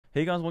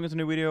Hey guys, welcome to a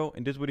new video.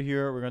 In this video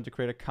here, we're going to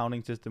create a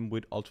counting system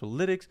with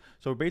Ultralytics.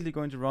 So we're basically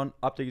going to run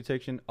optic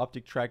detection,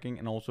 optic tracking,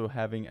 and also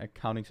having a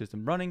counting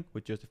system running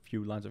with just a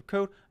few lines of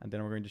code. And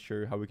then we're going to show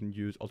you how we can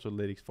use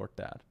Ultralytics for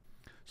that.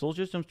 So let's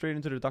just jump straight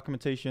into the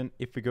documentation.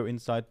 If we go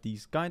inside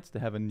these guides, they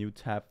have a new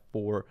tab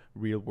for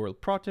real world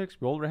projects.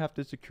 We already have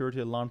the security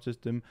alarm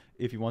system.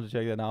 If you want to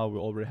check that out, we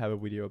already have a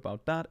video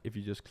about that. If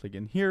you just click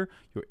in here,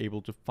 you're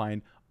able to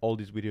find all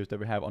these videos that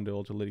we have on the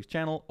Ultralytics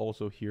channel,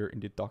 also here in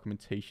the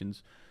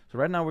documentations. So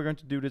right now we're going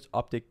to do this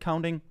optic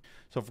counting.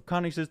 So for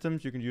counting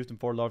systems, you can use them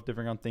for a lot of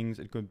different things.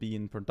 It could be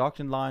in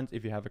production lines.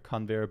 If you have a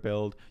conveyor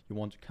belt, you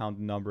want to count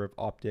the number of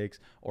optics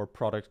or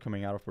products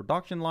coming out of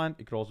production line.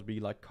 It could also be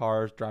like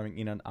cars driving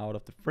in and out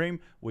of the frame,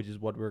 which is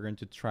what we're going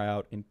to try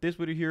out in this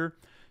video here.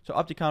 So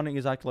optic counting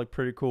is actually like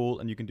pretty cool,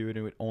 and you can do it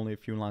with only a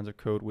few lines of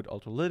code with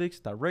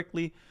Ultralytics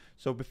directly.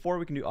 So before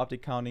we can do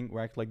optic counting,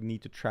 we actually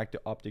need to track the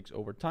optics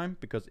over time,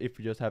 because if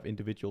we just have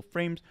individual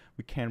frames,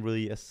 we can't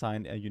really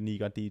assign a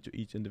unique ID to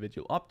each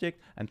individual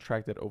object and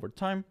track that over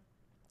time.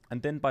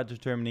 And then by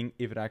determining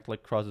if it actually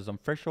crosses some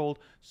threshold,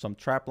 some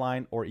trap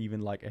line, or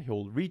even like a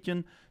whole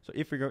region. So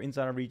if we go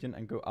inside a region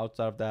and go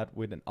outside of that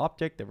with an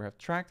object that we have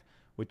tracked,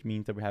 which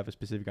means that we have a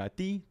specific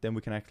ID, then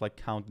we can actually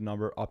count the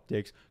number of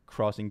optics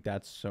crossing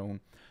that zone.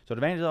 So the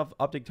advantage of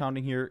optic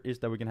counting here is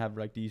that we can have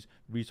like these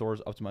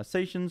resource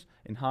optimizations,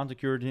 enhanced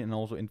security, and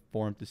also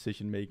informed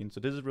decision making.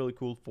 So this is really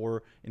cool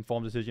for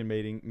informed decision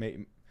making.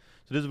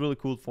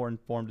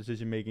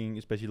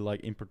 Especially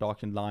like in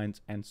production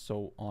lines and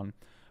so on.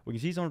 We can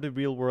see some of the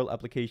real world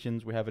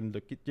applications. We have it in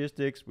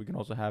logistics. We can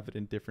also have it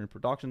in different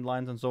production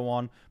lines and so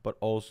on, but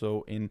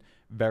also in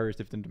various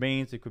different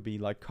domains. It could be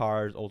like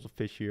cars, also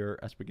fish here,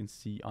 as we can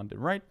see on the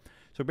right.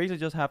 So basically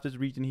just have this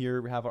region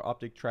here. We have our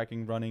optic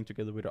tracking running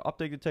together with our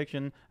optic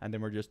detection, and then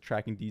we're just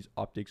tracking these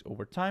optics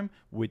over time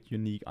with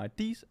unique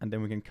IDs, and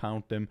then we can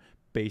count them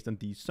based on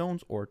these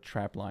zones or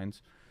trap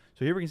lines.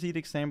 So here we can see the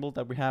example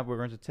that we have. We're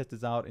going to test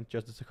this out in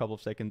just a couple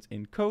of seconds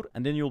in code,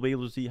 and then you'll be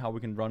able to see how we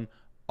can run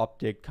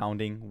optic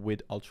counting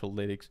with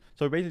Ultralytics.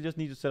 So we basically just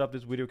need to set up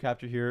this video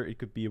capture here. It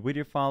could be a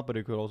video file, but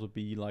it could also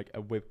be like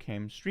a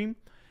webcam stream.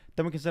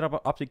 Then we can set up an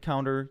optic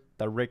counter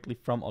directly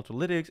from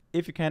Ultralytics.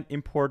 If you can't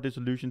import the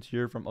solutions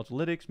here from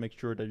Ultralytics, make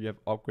sure that you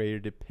have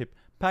upgraded the pip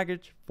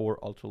package for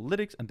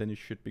Ultralytics, and then you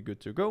should be good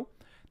to go.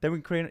 Then we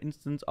can create an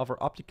instance of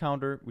our optic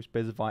counter. We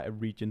specify a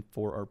region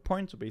for our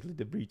point, so basically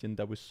the region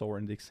that we saw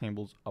in the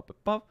examples up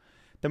above.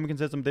 Then we can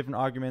set some different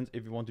arguments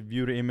if you want to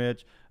view the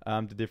image,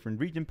 the different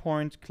region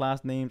points,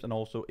 class names, and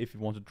also if you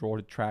want to draw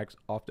the tracks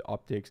of the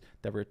optics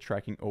that we're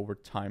tracking over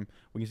time.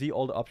 We can see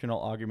all the optional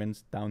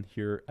arguments down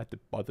here at the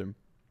bottom.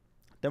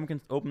 Then we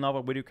can open up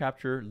a video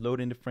capture,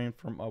 load in the frame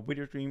from a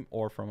video stream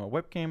or from a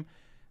webcam,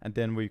 and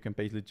then we can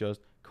basically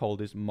just call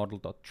this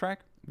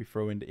model.track. We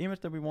throw in the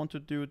image that we want to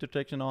do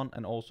detection on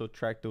and also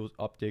track those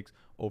optics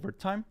over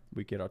time.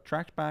 We get our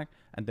tracks back,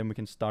 and then we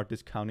can start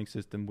this counting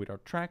system with our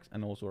tracks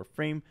and also our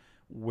frame,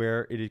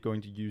 where it is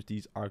going to use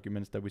these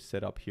arguments that we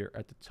set up here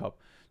at the top.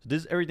 So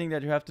this is everything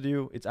that you have to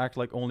do. It's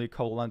actually like only a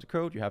couple lines of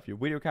code. You have your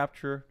video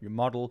capture, your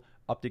model,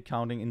 optic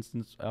counting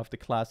instance of the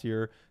class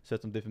here,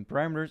 set some different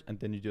parameters, and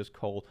then you just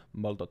call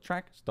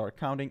model.track, start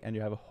counting, and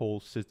you have a whole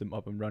system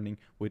up and running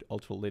with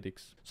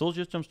Ultralytics. So let's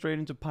just jump straight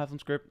into Python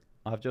script.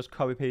 I've just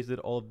copy pasted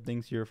all of the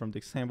things here from the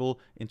example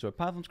into a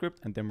Python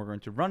script, and then we're going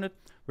to run it.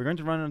 We're going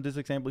to run on this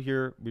example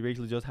here. We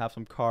basically just have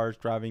some cars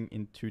driving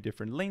in two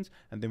different lanes,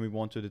 and then we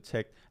want to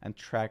detect and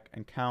track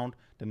and count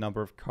the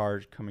number of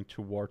cars coming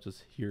towards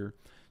us here.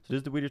 So this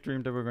is the video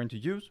stream that we're going to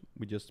use.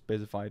 We just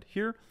specified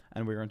here,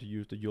 and we're going to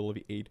use the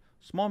YOLOv8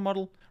 small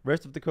model.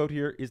 Rest of the code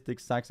here is the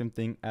exact same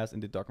thing as in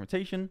the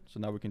documentation. So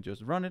now we can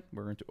just run it.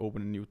 We're going to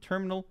open a new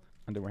terminal,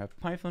 and then we have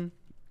Python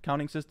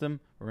counting system.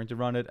 We're going to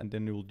run it, and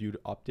then we will do the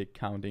optic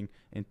counting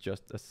in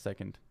just a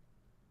second.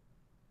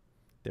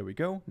 There we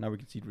go. Now we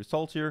can see the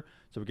results here.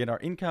 So we get our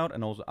in count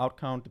and also out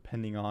count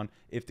depending on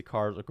if the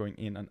cars are going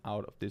in and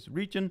out of this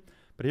region.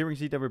 But here we can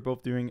see that we're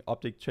both doing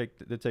optic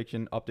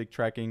detection, optic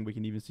tracking. We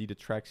can even see the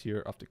tracks here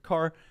of the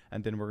car,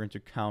 and then we're going to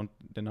count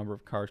the number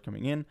of cars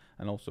coming in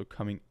and also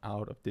coming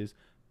out of this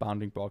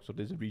bounding box of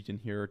this region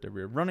here that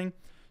we're running.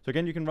 So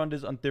again, you can run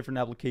this on different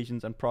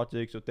applications and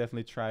projects, so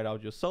definitely try it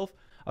out yourself.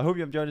 I hope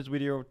you enjoyed this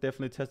video.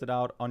 Definitely test it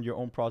out on your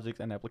own projects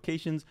and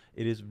applications.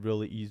 It is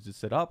really easy to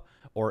set up.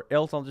 Or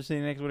else I'll just see you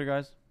in the next video,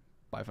 guys.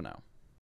 Bye for now.